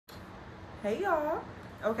Hey y'all.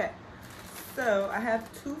 Okay, so I have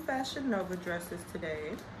two Fashion Nova dresses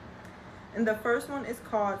today. And the first one is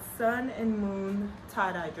called Sun and Moon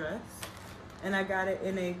tie-dye dress. And I got it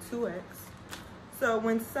in a 2X. So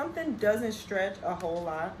when something doesn't stretch a whole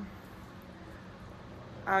lot,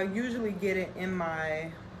 I usually get it in my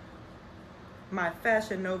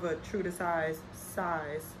Fashion Nova true to size,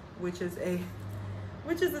 which is a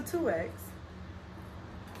 2X.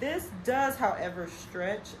 This does, however,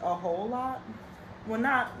 stretch a whole lot. Well,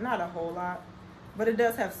 not a whole lot, but it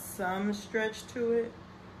does have some stretch to it.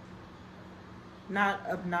 Not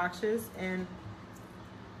obnoxious, and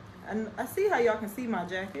I see how y'all can see my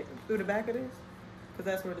jacket through the back of this,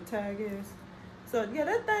 because that's where the tag is. So yeah,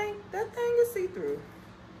 that thing is see-through.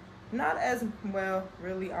 Not as well,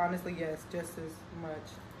 really, honestly, yes, just as much.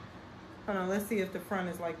 Hold on, let's see if the front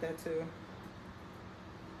is like that too.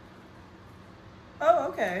 Oh,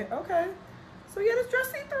 okay. So yeah, this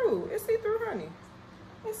dress see-through. It's see-through, honey.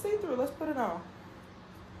 It's see-through. Let's put it on.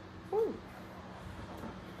 Woo.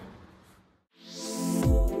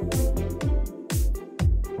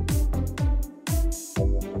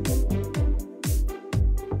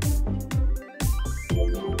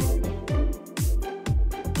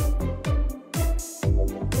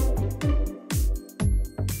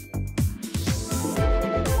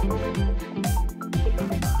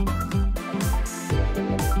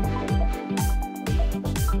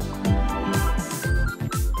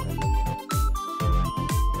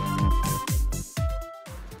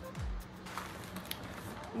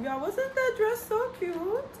 Y'all, wasn't that dress so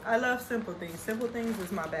cute? I love simple things. Simple things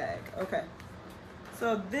is my bag. Okay.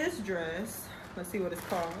 So this dress, let's see what it's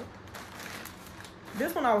called.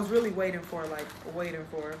 This one I was really waiting for.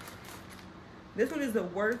 This one is the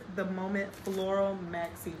Worth the Moment Floral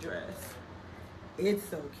Maxi Dress. It's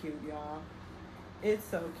so cute, y'all. It's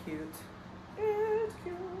so cute. It's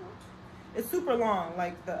cute. It's super long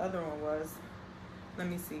like the other one was. Let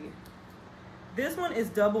me see. This one is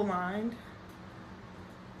double lined.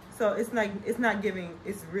 So it's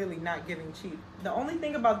really not giving cheap. The only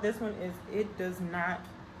thing about this one is it does not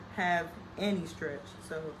have any stretch.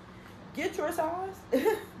 So get your size.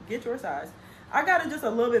 Get your size. I got it just a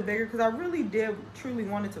little bit bigger because I really did truly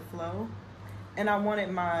want it to flow. And I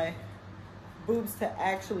wanted my boobs to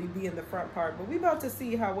actually be in the front part. But we about to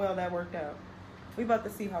see how well that worked out. We about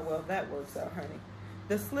to see how well that works out, honey.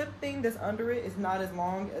 The slip thing that's under it is not as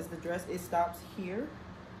long as the dress. It stops here.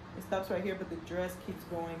 It stops right here, but the dress keeps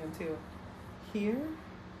going until here.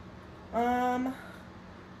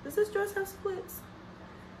 Does this dress have splits?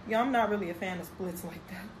 Yeah, I'm not really a fan of splits like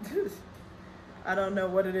that. I don't know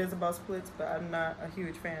what it is about splits, but I'm not a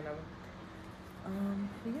huge fan of them.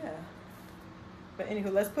 Yeah. But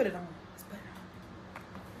anywho, let's put it on.